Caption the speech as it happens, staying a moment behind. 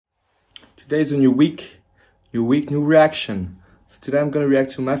Today's a new week, new reaction. So today I'm gonna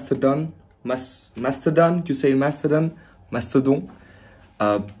react to Mastodon. Mastodon, you say Mastodon? Mastodon.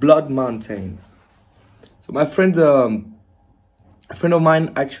 Blood Mountain. So my friend, a friend of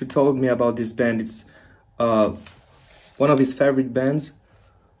mine actually told me about this band. It's one of his favorite bands.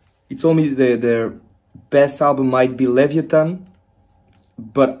 He told me their best album might be Leviathan,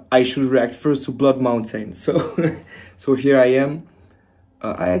 but I should react first to Blood Mountain. So, so here I am.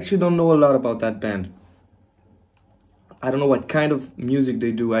 I actually don't know a lot about that band. I don't know what kind of music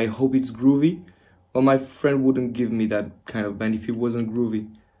they do. I hope it's groovy. Well, my friend wouldn't give me that kind of band if it wasn't groovy.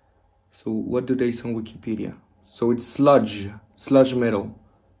 So what do they say on Wikipedia? So it's sludge metal,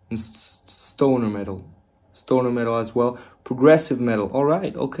 and stoner metal as well, progressive metal. All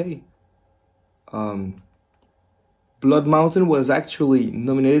right, okay. Blood Mountain was actually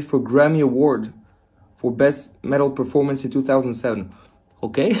nominated for Grammy Award for Best Metal Performance in 2007.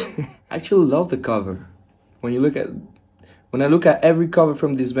 Okay, I actually love the cover. When I look at every cover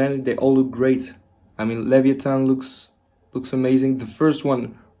from this band, they all look great. I mean, Leviathan looks amazing. The first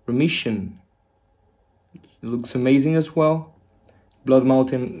one, Remission, looks amazing as well. Blood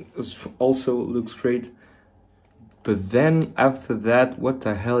Mountain also looks great. But then after that, what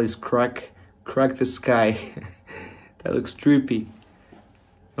the hell is Crack the Sky? That looks trippy.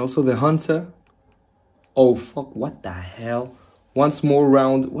 And also The Hunter. Oh fuck, what the hell? Once More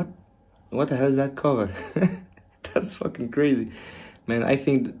Round. What the hell is that cover? That's fucking crazy. Man, I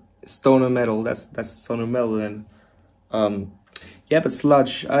think stoner metal, that's stoner metal. And yeah, but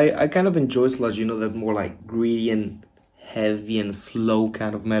sludge, I kind of enjoy sludge, you know, that more like gritty and heavy and slow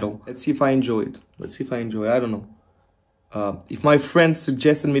kind of metal. Let's see if I enjoy it. I don't know. If my friend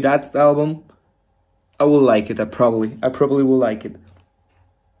suggested me that album, I will like it. I probably will like it.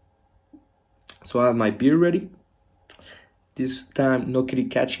 So I have my beer ready. This time no kitty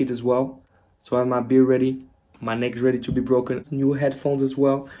cat shit as well. So I have my beer ready. My neck's ready to be broken. New headphones as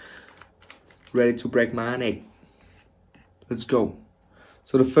well. Ready to break my neck. Let's go.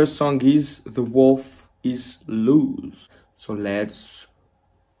 So the first song is The Wolf Is Loose. So let's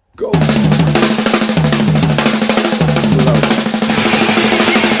go.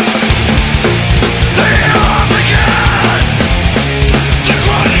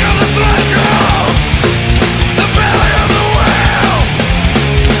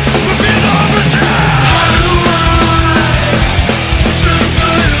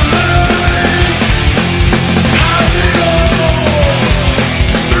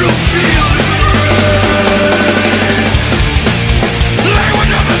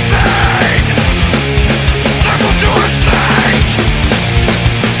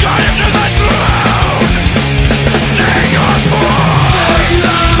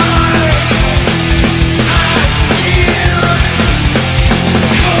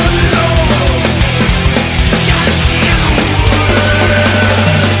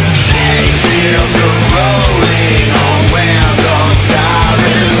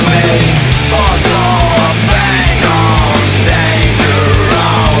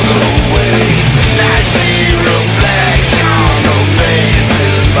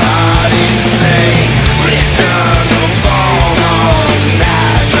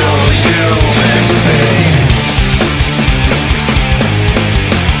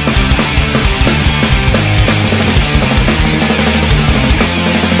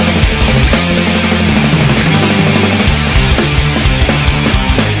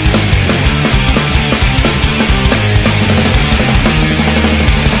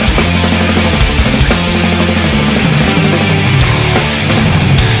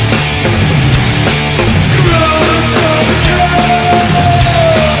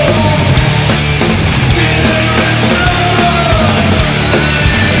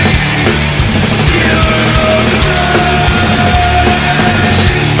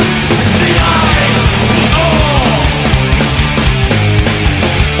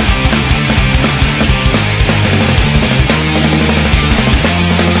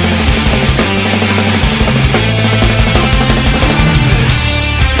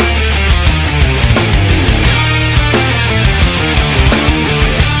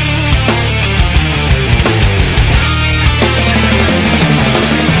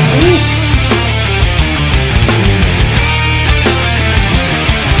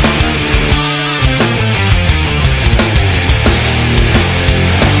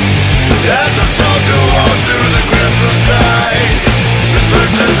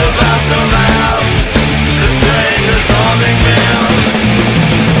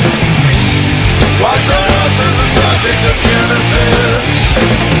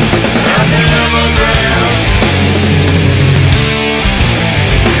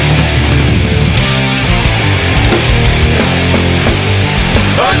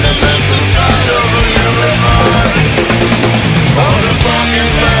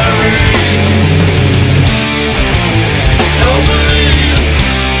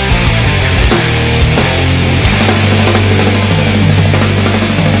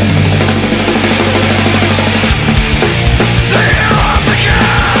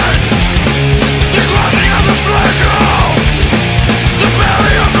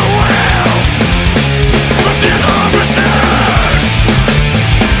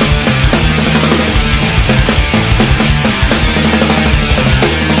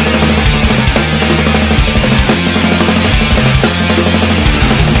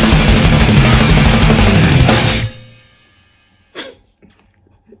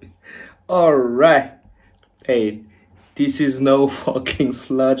 Alright. Hey, this is no fucking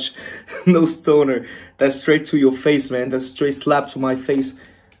sludge, no stoner. That's straight to your face, man. That's straight slap to my face.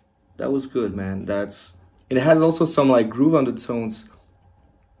 That was good, man. It has also some like groove undertones.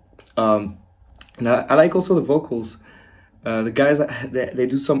 And I like also the vocals. The guys they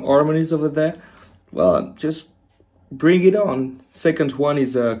do some harmonies over there. Well, just bring it on. Second one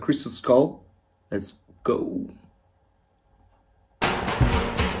is Crystal Skull. Let's go.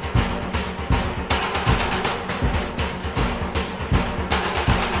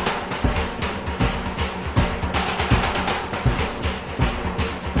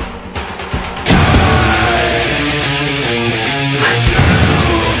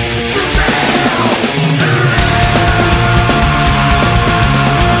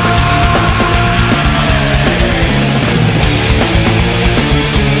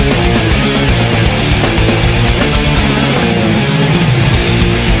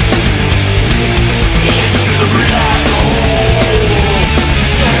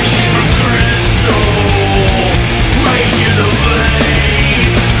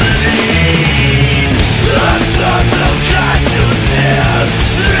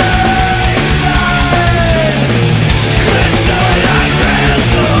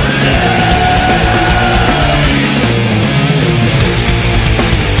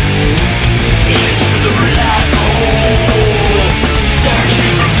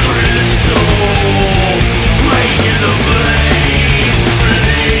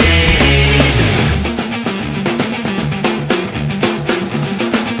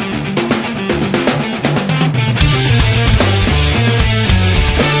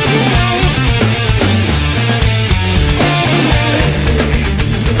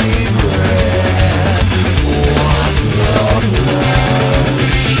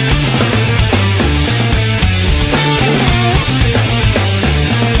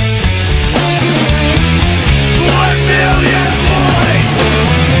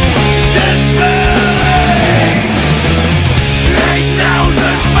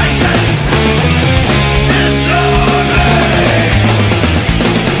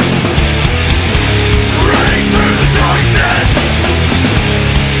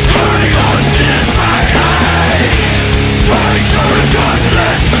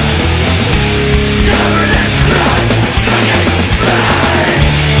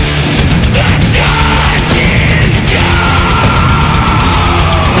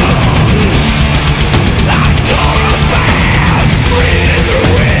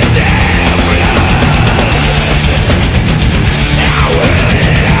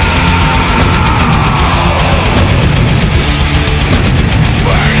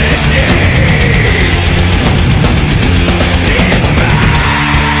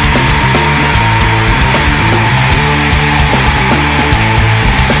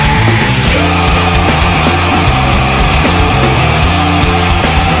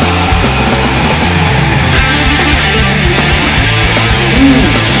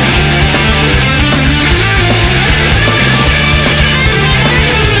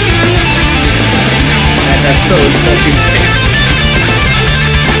 So fucking great.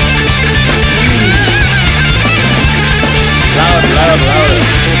 Louder. Louder.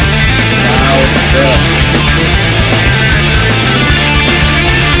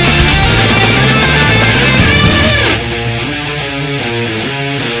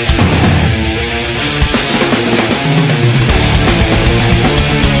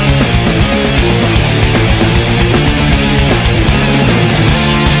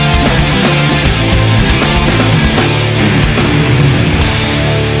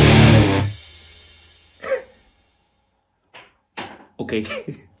 Okay.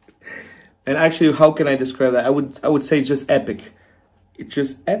 And actually, how can I describe that? I would say just epic. It's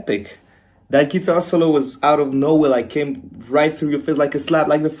just epic. That guitar solo was out of nowhere, like came right through your face like a slap,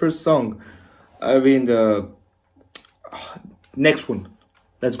 like the first song. I mean, next one.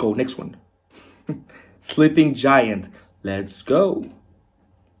 Let's go, next one. Sleeping Giant. Let's go.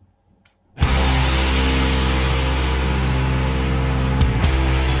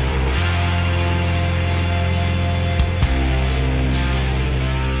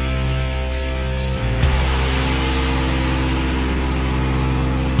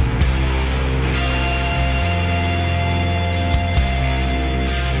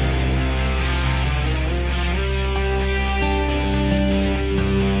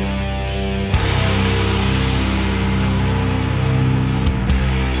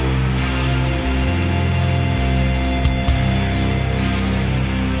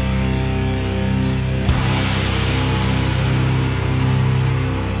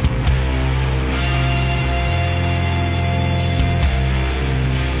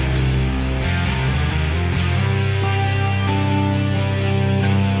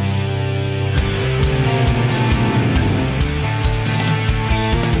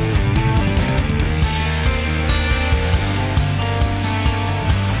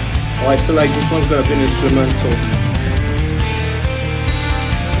 Oh, I feel like this one's gonna be an instrumental.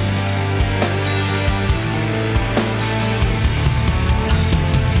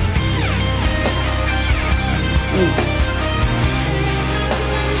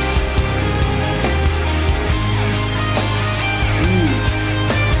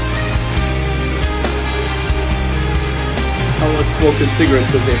 I want to smoke a cigarette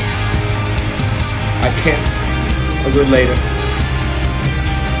to this. I can't. I'll do it later.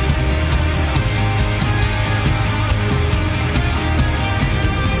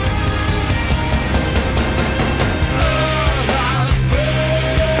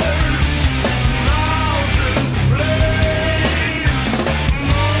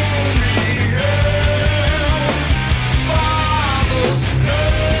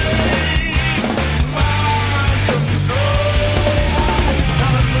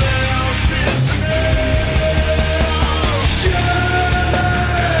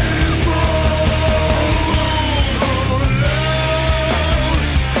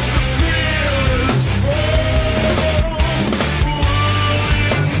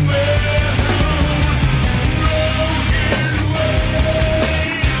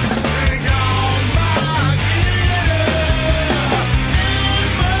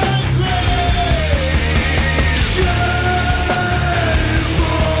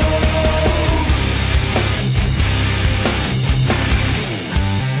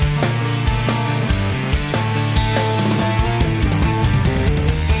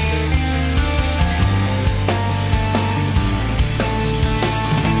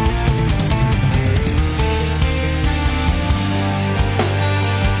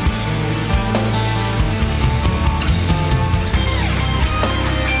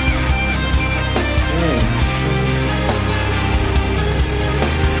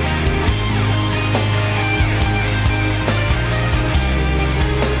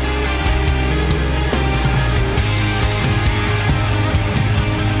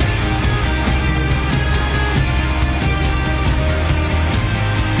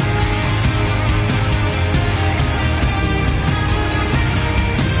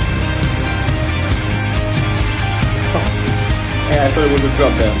 I thought it was a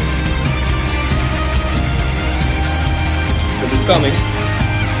drop there. But it's coming.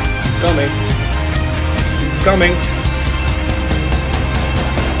 It's coming. It's coming.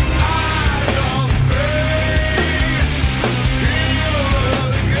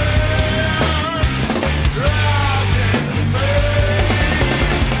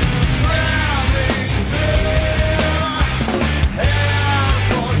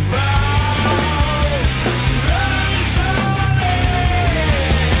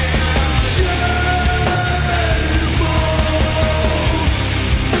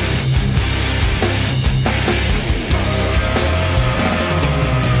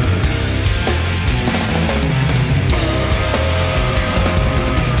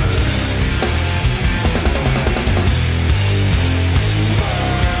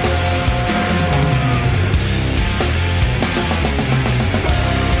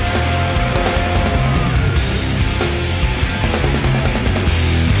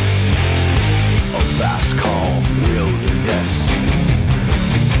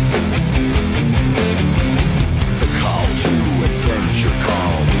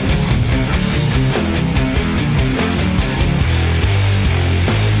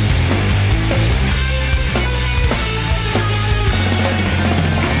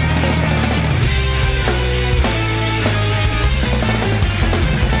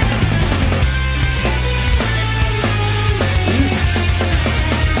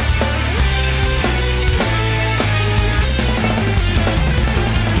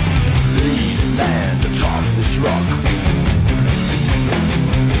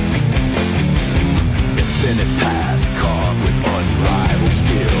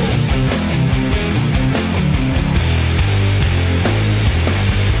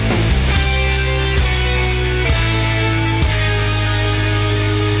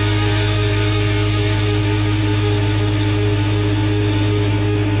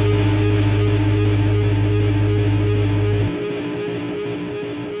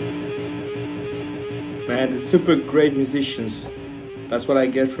 Man, it's super great musicians. That's what I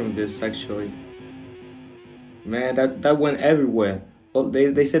get from this, actually. Man, that went everywhere. Well,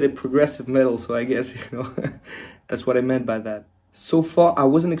 they said it progressive metal, so I guess, that's what I meant by that. So far, I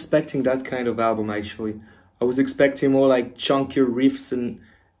wasn't expecting that kind of album, actually. I was expecting more like chunkier riffs and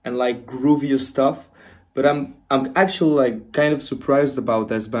like groovier stuff. But I'm actually like kind of surprised about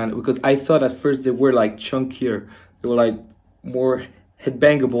this band, because I thought at first they were like chunkier. They were like more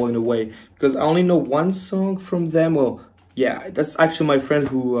headbangable in a way, because I only know one song from them. Well, Yeah, that's actually my friend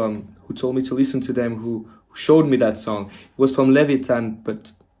who told me to listen to them, who showed me that song. It was from Leviathan,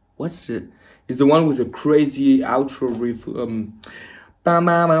 but what's it? It's the one with the crazy outro riff. Bam, bam,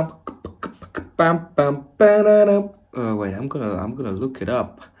 bam, bam, bam, ba-da-da. Wait, I'm gonna look it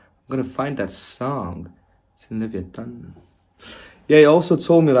up. I'm gonna find that song. It's in Leviathan. Yeah, he also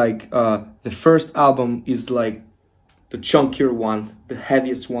told me like the first album is like the chunkier one, the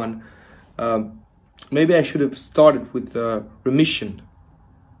heaviest one. Maybe I should have started with Remission.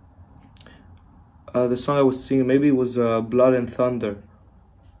 The song I was singing, maybe it was Blood and Thunder.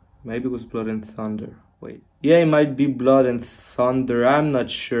 Maybe it was Blood and Thunder. Wait. Yeah, it might be Blood and Thunder. I'm not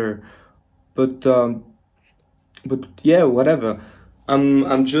sure. But yeah, whatever.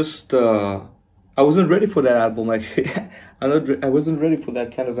 I'm just I wasn't ready for that album actually. I wasn't ready for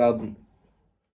that kind of album.